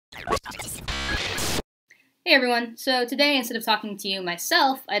Hey everyone, so today instead of talking to you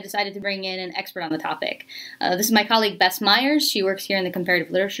myself, I decided to bring in an expert on the topic. This is my colleague Bess Myers. She works here in the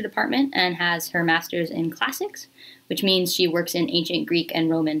Comparative Literature Department and has her master's in classics, which means she works in ancient Greek and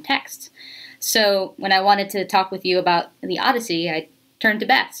Roman texts. So when I wanted to talk with you about the Odyssey, I turned to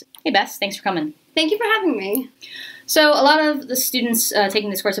Bess. Hey Bess, thanks for coming. Thank you for having me. So a lot of the students taking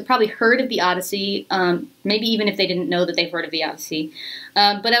this course have probably heard of the Odyssey, maybe even if they didn't know that they've heard of the Odyssey.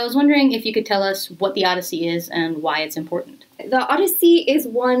 But I was wondering if you could tell us what the Odyssey is and why it's important. The Odyssey is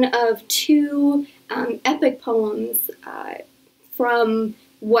one of two epic poems from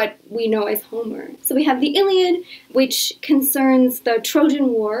what we know as Homer. So we have the Iliad, which concerns the Trojan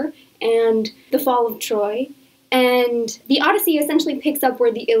War and the fall of Troy. And the Odyssey essentially picks up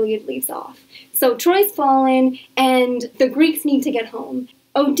where the Iliad leaves off. So Troy's fallen, and the Greeks need to get home.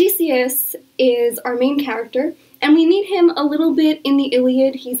 Odysseus is our main character, and we meet him a little bit in the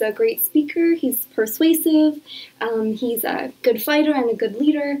Iliad. He's a great speaker, he's persuasive, he's a good fighter and a good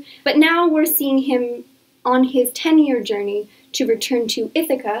leader. But now we're seeing him on his 10-year journey to return to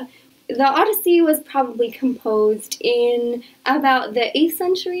Ithaca. The Odyssey was probably composed in about the 8th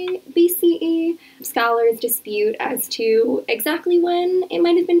century BCE. Scholars dispute as to exactly when it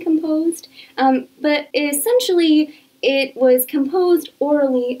might have been composed, but essentially it was composed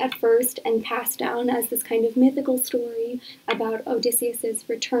orally at first and passed down as this kind of mythical story about Odysseus'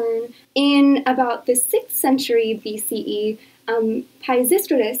 return. In about the 6th century BCE,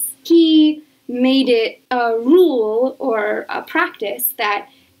 Pisistratus, he made it a rule or a practice that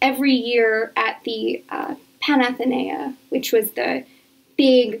every year at the Panathenea, which was the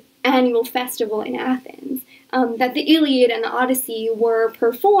big annual festival in Athens, that the Iliad and the Odyssey were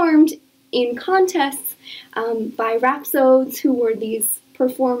performed in contests by rhapsodes who were these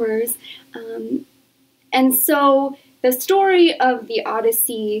performers. And so the story of the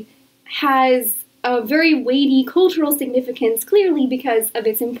Odyssey has a very weighty cultural significance, clearly because of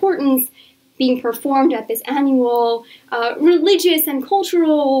its importance being performed at this annual religious and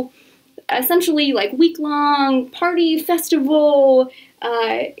cultural, essentially like week-long party festival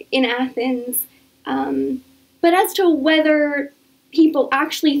in Athens. But as to whether people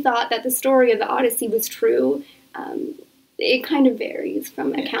actually thought that the story of the Odyssey was true, it kind of varies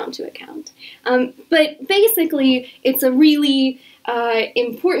from account to account. But basically, it's a really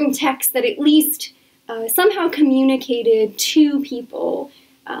important text that at least somehow communicated to people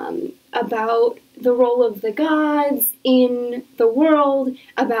about the role of the gods in the world,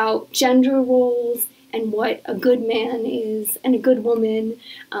 about gender roles, and what a good man is and a good woman,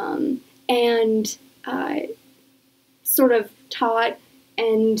 and sort of taught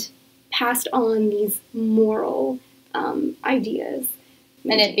and passed on these moral ideas.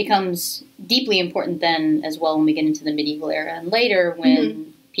 And it becomes deeply important then as well when we get into the medieval era and later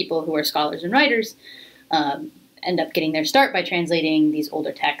when people who are scholars and writers end up getting their start by translating these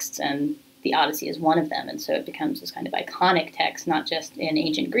older texts, and the Odyssey is one of them. And so it becomes this kind of iconic text, not just in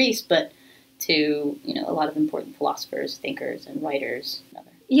ancient Greece, but to a lot of important philosophers, thinkers, and writers.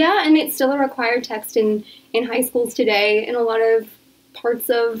 Yeah, and it's still a required text in high schools today in a lot of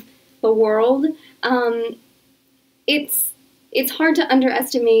parts of the world. It's hard to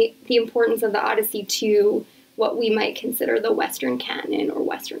underestimate the importance of the Odyssey to what we might consider the Western canon or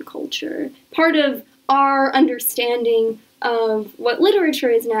Western culture. Part of our understanding of what literature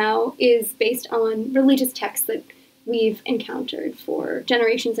is now is based on religious texts that we've encountered for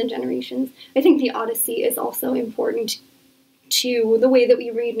generations and generations. I think the Odyssey is also important to the way that we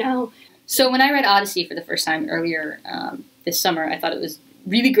read now. So when I read Odyssey for the first time earlier this summer, I thought it was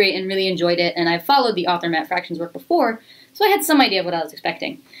really great and really enjoyed it, and I've followed the author Matt Fraction's work before, so I had some idea of what I was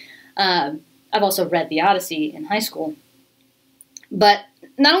expecting. I've also read the Odyssey in high school. But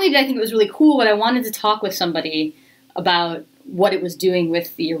not only did I think it was really cool, but I wanted to talk with somebody about what it was doing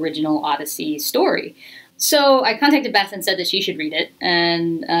with the original Odyssey story. So I contacted Beth and said that she should read it,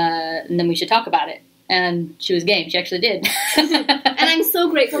 and then we should talk about it. And she was game. She actually did. And I'm so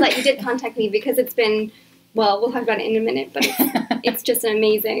grateful that you did contact me, because it's been, well, we'll talk about it in a minute, but it's just an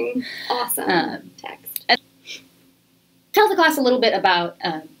amazing, awesome text. Tell the class a little bit about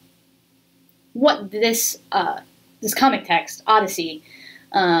what this comic text, Odyssey,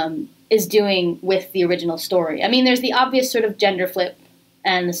 is doing with the original story. I mean, there's the obvious sort of gender flip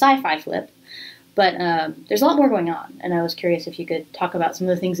and the sci-fi flip, but there's a lot more going on, and I was curious if you could talk about some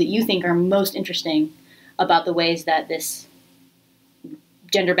of the things that you think are most interesting about the ways that this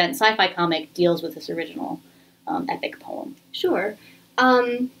gender-bent sci-fi comic deals with this original epic poem. Sure.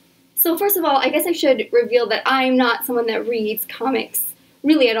 So first of all, I guess I should reveal that I'm not someone that reads comics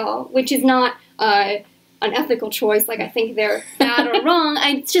really at all, which is not an ethical choice, like I think they're bad or wrong.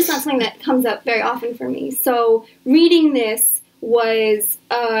 It's just not something that comes up very often for me. So reading this was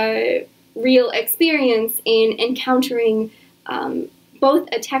a real experience in encountering both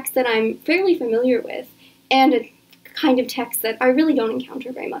a text that I'm fairly familiar with and a kind of text that I really don't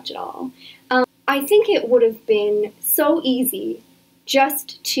encounter very much at all. I think it would have been so easy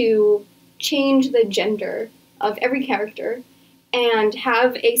just to change the gender of every character and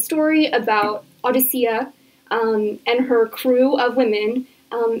have a story about Odyssey and her crew of women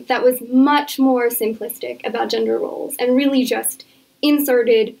that was much more simplistic about gender roles and really just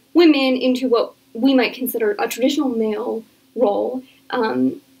inserted women into what we might consider a traditional male role.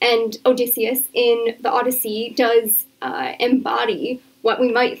 And Odysseus in the Odyssey does embody what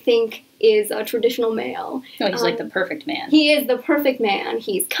we might think is a traditional male. Oh, he's like the perfect man. He is the perfect man.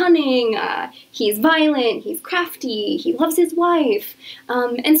 He's cunning, he's violent, he's crafty, he loves his wife.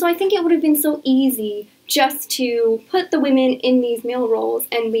 And so I think it would have been so easy just to put the women in these male roles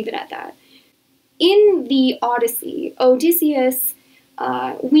and leave it at that. In the Odyssey, Odysseus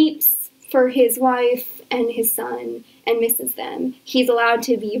weeps for his wife and his son and misses them. He's allowed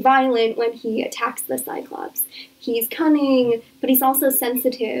to be violent when he attacks the Cyclops. He's cunning, but he's also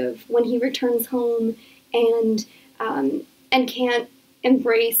sensitive when he returns home and can't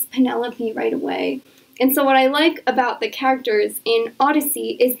embrace Penelope right away. And so what I like about the characters in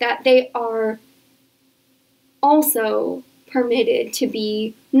Odyssey is that they are also permitted to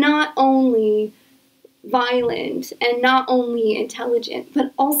be not only violent and not only intelligent,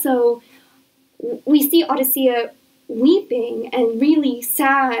 but also we see Odyssey weeping and really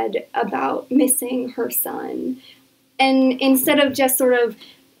sad about missing her son. And instead of just sort of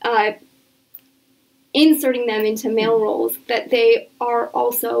inserting them into male roles, that they are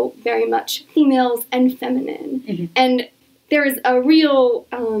also very much females and feminine. Mm-hmm. And there's a real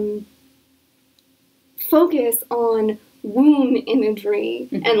focus on womb imagery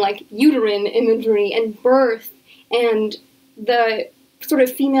mm-hmm. and like uterine imagery and birth and the sort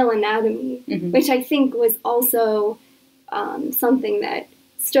of female anatomy, mm-hmm. which I think was also something that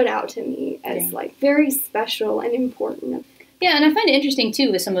stood out to me as like very special and important. Yeah, and I find it interesting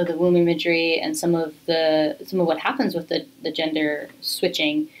too with some of the womb imagery and some of what happens with the gender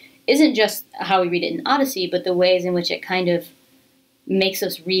switching isn't just how we read it in Odyssey, but the ways in which it kind of makes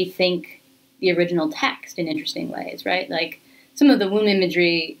us rethink the original text in interesting ways, right? Like some of the womb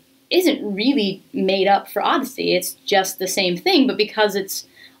imagery isn't really made up for Odyssey. It's just the same thing, but because it's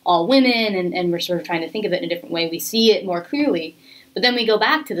all women and we're sort of trying to think of it in a different way, we see it more clearly. But then we go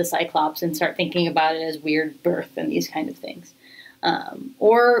back to the Cyclops and start thinking about it as weird birth and these kind of things.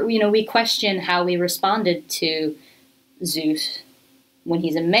 Or, we question how we responded to Zeus when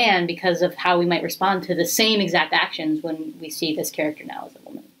he's a man because of how we might respond to the same exact actions when we see this character now as a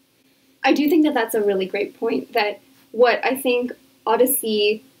woman. I do think that that's a really great point, that what I think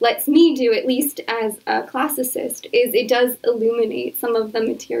Odyssey lets me do, at least as a classicist, is it does illuminate some of the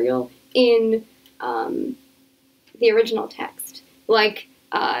material in the original text. Like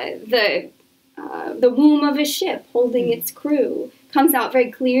the womb of a ship holding its crew comes out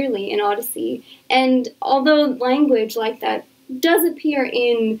very clearly in Odyssey. And although language like that does appear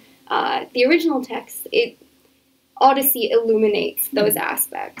in the original text, Odyssey illuminates those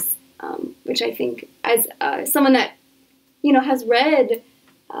aspects, which I think, as someone that has read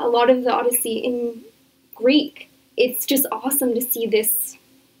a lot of the Odyssey in Greek, it's just awesome to see this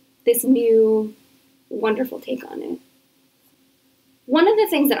new, wonderful take on it. One of the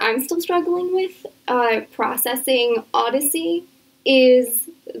things that I'm still struggling with processing Odyssey is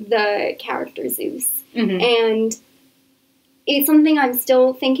the character Zeus. Mm-hmm. And it's something I'm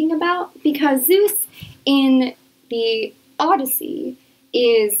still thinking about because Zeus in the Odyssey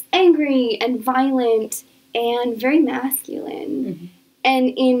is angry and violent and very masculine. Mm-hmm.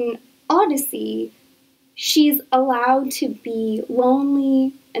 And in Odyssey, she's allowed to be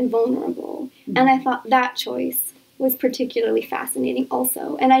lonely and vulnerable. Mm-hmm. And I thought that choice was particularly fascinating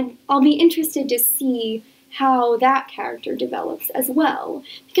also. And I'll be interested to see how that character develops as well.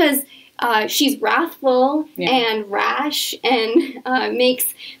 Because she's wrathful and rash and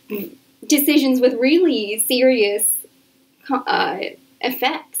makes decisions with really serious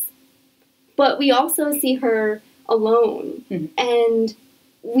effects. But we also see her alone. Mm-hmm. And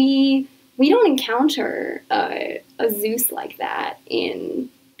we don't encounter a Zeus like that in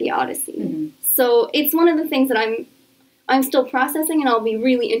the Odyssey. Mm-hmm. So it's one of the things that I'm still processing, and I'll be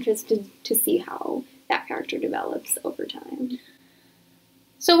really interested to see how that character develops over time.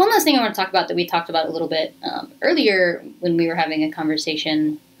 So one last thing I want to talk about that we talked about a little bit earlier when we were having a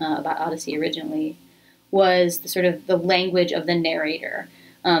conversation about Odyssey originally was the language of the narrator.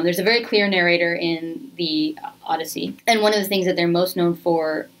 There's a very clear narrator in the Odyssey, and one of the things that they're most known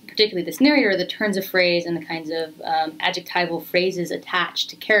for, particularly this narrator, are the turns of phrase and the kinds of adjectival phrases attached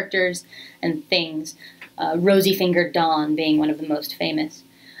to characters and things, rosy-fingered dawn being one of the most famous.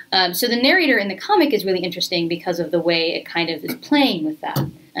 So the narrator in the comic is really interesting because of the way it kind of is playing with that.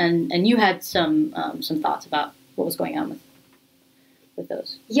 And you had some thoughts about what was going on with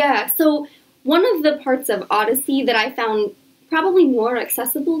those. Yeah, so one of the parts of Odyssey that I found probably more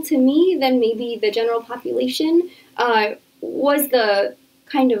accessible to me than maybe the general population was the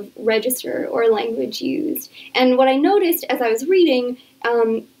kind of register or language used. And what I noticed as I was reading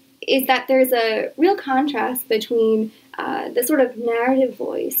is that there's a real contrast between the sort of narrative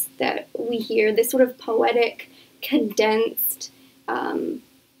voice that we hear, this sort of poetic, condensed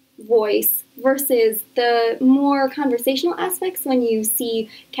voice, versus the more conversational aspects when you see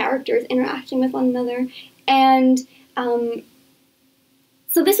characters interacting with one another. And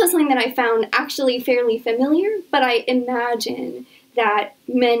so this was something that I found actually fairly familiar, but I imagine that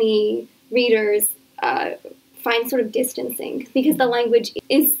many readers find sort of distancing because the language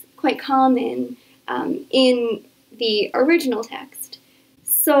is quite common in the original text.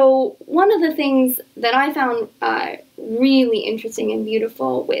 So one of the things that I found really interesting and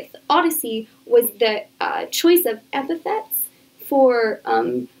beautiful with Odyssey was the choice of epithets for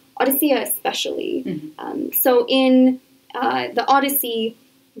Odyssey especially. Mm-hmm. So in the Odyssey,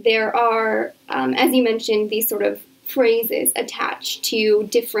 there are, as you mentioned, these sort of phrases attached to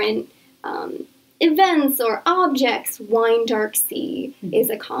different events or objects. Wine dark sea mm-hmm. is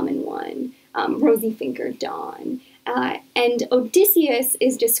a common one. Rosy-fingered dawn. And Odysseus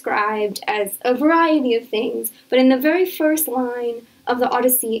is described as a variety of things, but in the very first line of the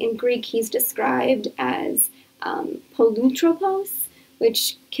Odyssey in Greek, he's described as polutropos,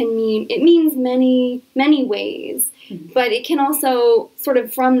 which means many, many ways, mm-hmm. but it can also sort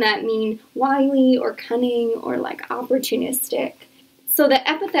of from that mean wily or cunning or like opportunistic. So the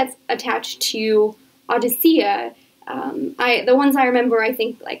epithets attached to Odyssea, the ones I remember, I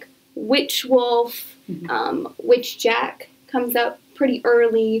think like witch wolf, mm-hmm. Witch jack comes up pretty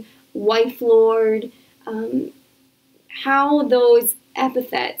early, wife lord, how those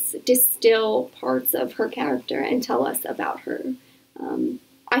epithets distill parts of her character and tell us about her.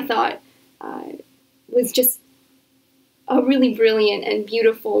 I thought was just a really brilliant and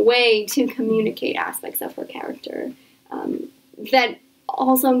beautiful way to communicate aspects of her character that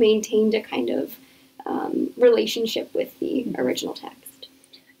also maintained a kind of relationship with the original text.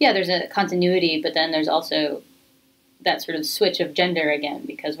 Yeah, there's a continuity, but then there's also that sort of switch of gender again,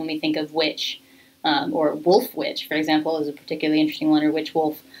 because when we think of witch, or wolf witch, for example, is a particularly interesting one, or witch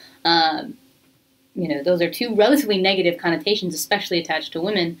wolf, those are two relatively negative connotations, especially attached to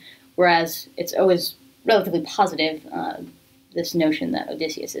women, whereas it's always relatively positive, this notion that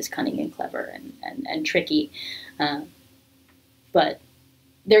Odysseus is cunning and clever and tricky. But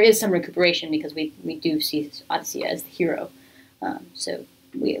there is some recuperation because we do see Odyssey as the hero. So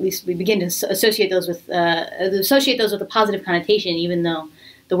we begin to associate those with a positive connotation, even though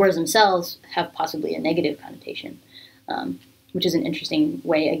the words themselves have possibly a negative connotation, which is an interesting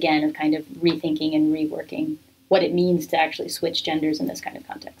way, again, of kind of rethinking and reworking what it means to actually switch genders in this kind of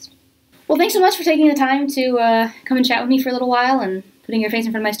context. Well, thanks so much for taking the time to come and chat with me for a little while and putting your face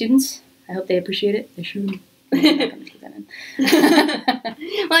in front of my students. I hope they appreciate it. They should.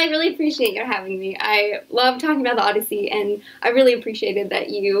 Well, I really appreciate your having me. I love talking about the Odyssey, and I really appreciated that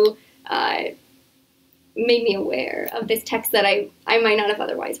you made me aware of this text that I might not have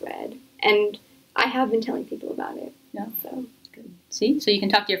otherwise read. And I have been telling people about it. Yeah. So good. See? So you can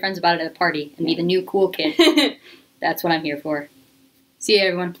talk to your friends about it at a party and be the new cool kid. That's what I'm here for. See you,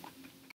 everyone.